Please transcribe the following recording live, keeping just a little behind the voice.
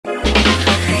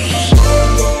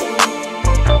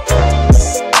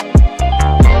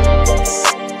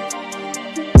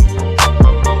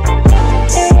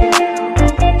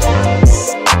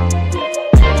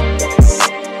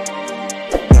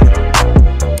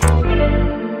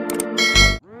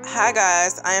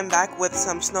guys, I am back with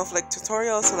some Snowflake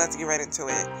tutorials, so let's get right into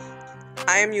it.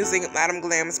 I am using Madam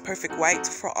Glam's Perfect White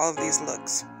for all of these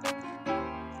looks.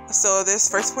 So this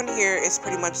first one here is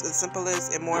pretty much the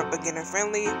simplest and more beginner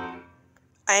friendly.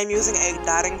 I am using a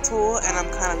dotting tool and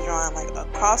I'm kind of drawing like a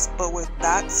cross but with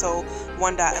dots, so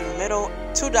one dot in the middle,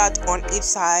 two dots on each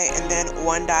side, and then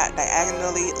one dot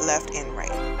diagonally left and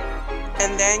right.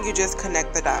 And then you just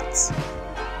connect the dots.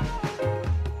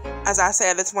 As I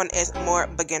said, this one is more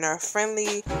beginner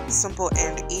friendly, simple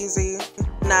and easy,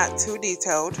 not too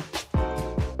detailed.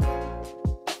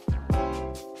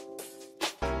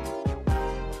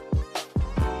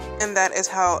 And that is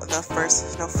how the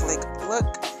first snowflake look.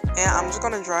 And I'm just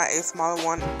going to draw a smaller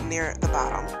one near the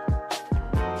bottom.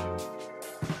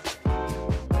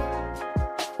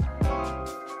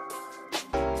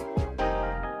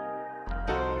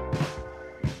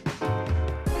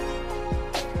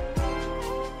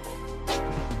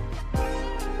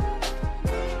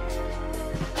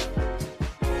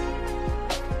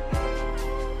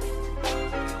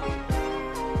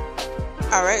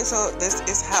 Alright, so this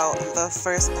is how the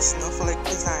first snowflake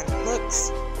design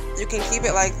looks. You can keep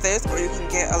it like this, or you can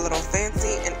get a little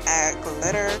fancy and add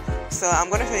glitter. So I'm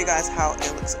going to show you guys how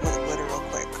it looks with glitter real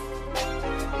quick.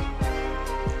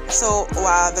 So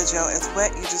while the gel is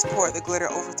wet, you just pour the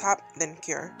glitter over top, then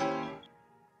cure.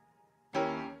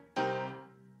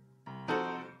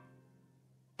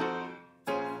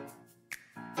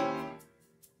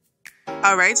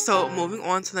 Alright, so moving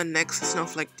on to the next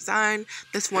snowflake design.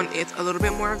 This one is a little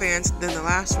bit more advanced than the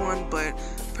last one, but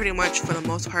pretty much for the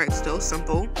most part still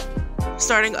simple.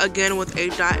 Starting again with a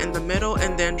dot in the middle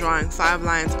and then drawing 5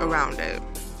 lines around it.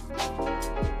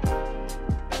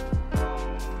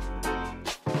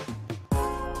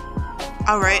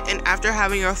 Alright, and after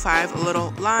having your 5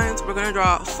 little lines, we're going to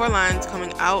draw 4 lines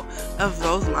coming out of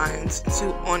those lines,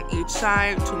 2 on each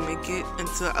side to make it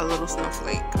into a little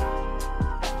snowflake.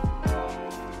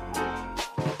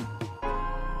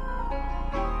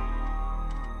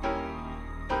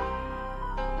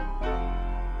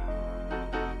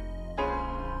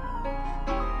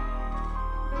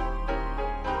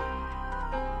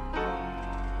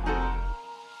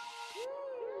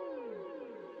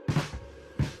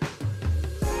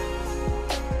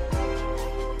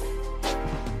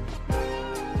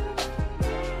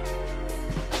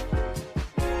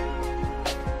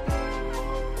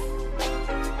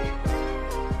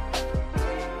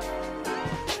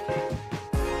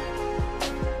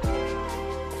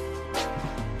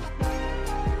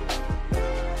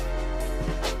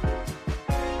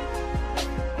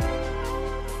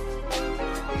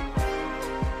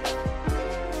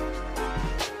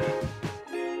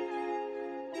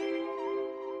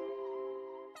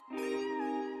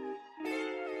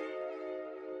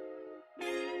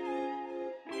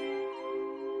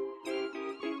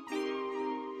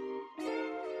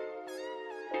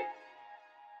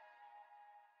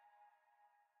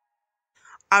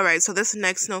 Alright, so this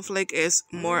next snowflake is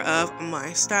more of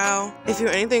my style. If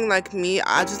you're anything like me,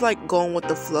 I just like going with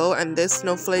the flow, and this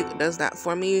snowflake does that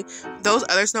for me. Those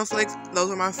other snowflakes, those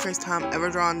were my first time ever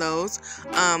drawing those.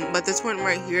 But this one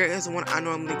right here is the one I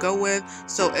normally go with,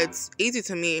 so it's easy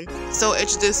to me. So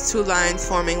it's just 2 lines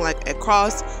forming like a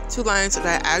cross, 2 lines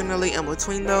diagonally in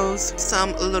between those,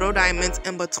 some little diamonds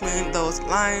in between those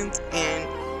lines,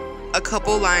 and a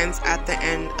couple lines at the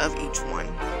end of each one.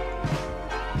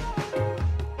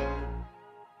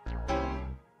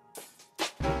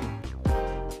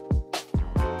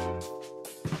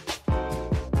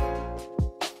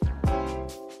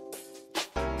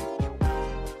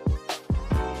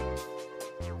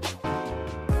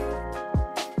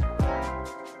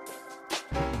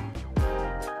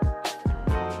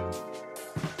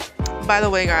 By the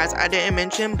way, guys, I didn't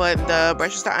mention, but the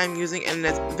brushes that I'm using in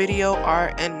this video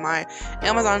are in my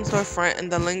Amazon storefront, and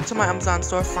the link to my Amazon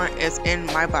storefront is in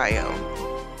my bio.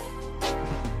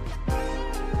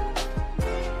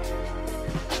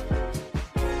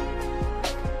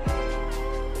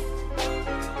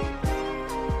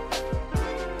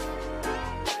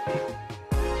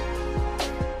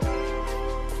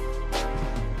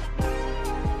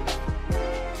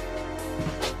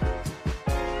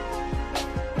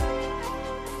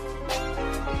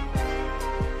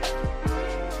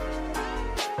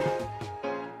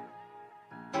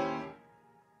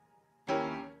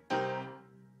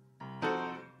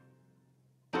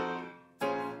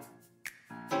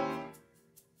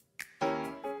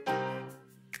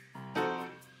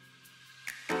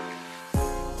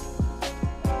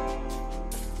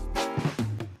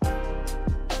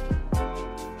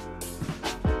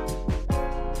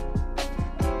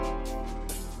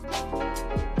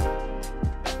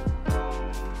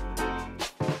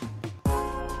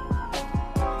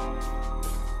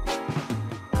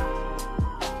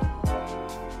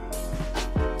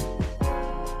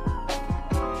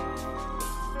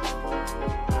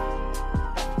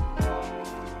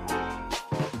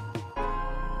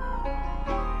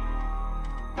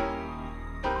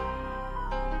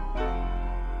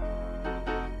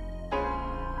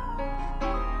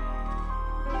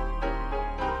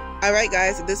 Alright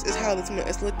guys, this is how this one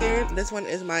is looking. This one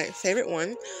is my favorite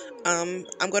one. I'm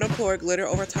going to pour glitter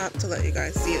over top to let you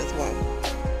guys see it as well.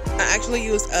 I actually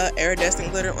used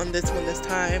iridescent glitter on this one this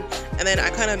time, and then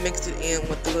I kind of mixed it in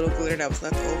with the little glitter that was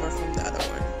left over from the other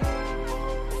one.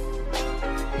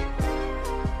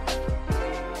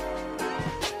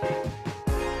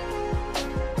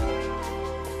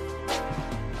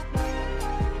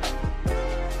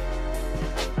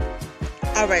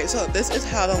 Alright, so this is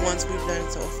how the ones we've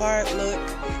done so far look.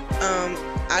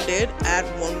 I did add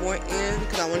one more in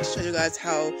because I wanted to show you guys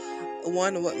how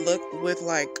one would look with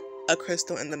like a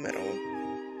crystal in the middle.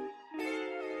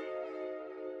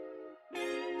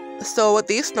 So with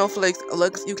these snowflakes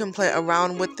looks, you can play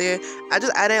around with it. I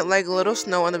just added like a little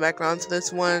snow in the background to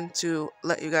this one to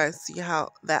let you guys see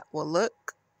how that will look.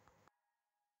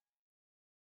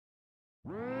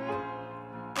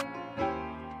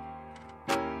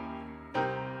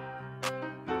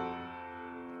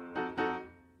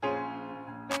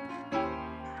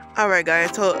 Alright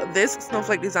guys, so this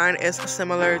snowflake design is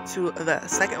similar to the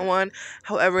second one.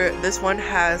 However, this one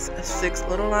has 6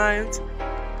 little lines.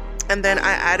 And then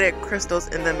I added crystals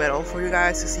in the middle for you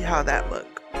guys to see how that look.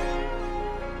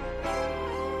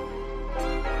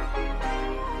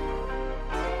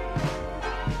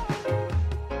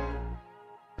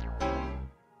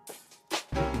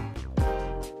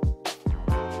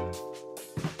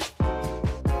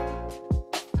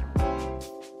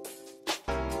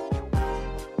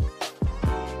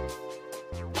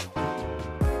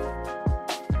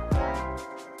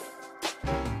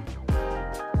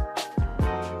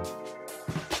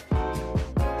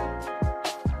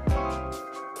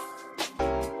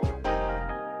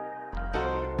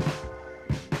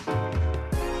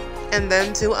 And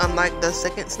then too, unlike the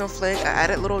second snowflake, I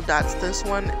added little dots to this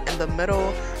one in the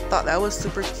middle. Thought that was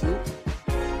super cute.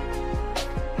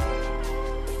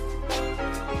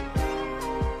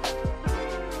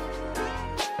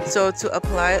 So to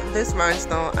apply this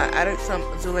rhinestone, I added some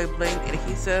Zule Bling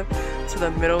adhesive to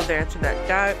the middle there to that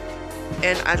dot.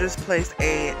 And I just placed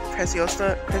a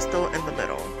Preciosa crystal in the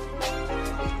middle.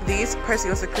 These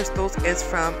Preciosa crystals is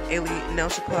from EUCLID Nail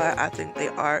Supply. I think they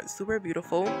are super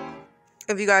beautiful.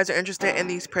 If you guys are interested in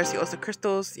these Preciosa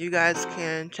crystals, you guys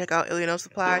can check out EUCLID Nail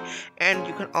Supply, and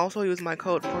you can also use my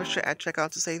code Porche at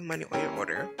checkout to save money on your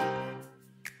order.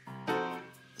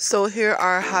 So here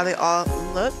are how they all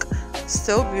look.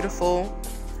 So beautiful.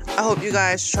 I hope you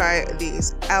guys try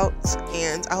these out,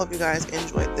 and I hope you guys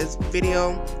enjoyed this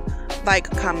video. Like,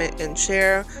 comment, and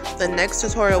share. The next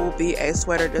tutorial will be a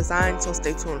sweater design, so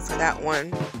stay tuned for that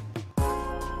one.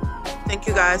 Thank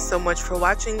you guys so much for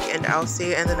watching, and I'll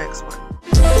see you in the next one.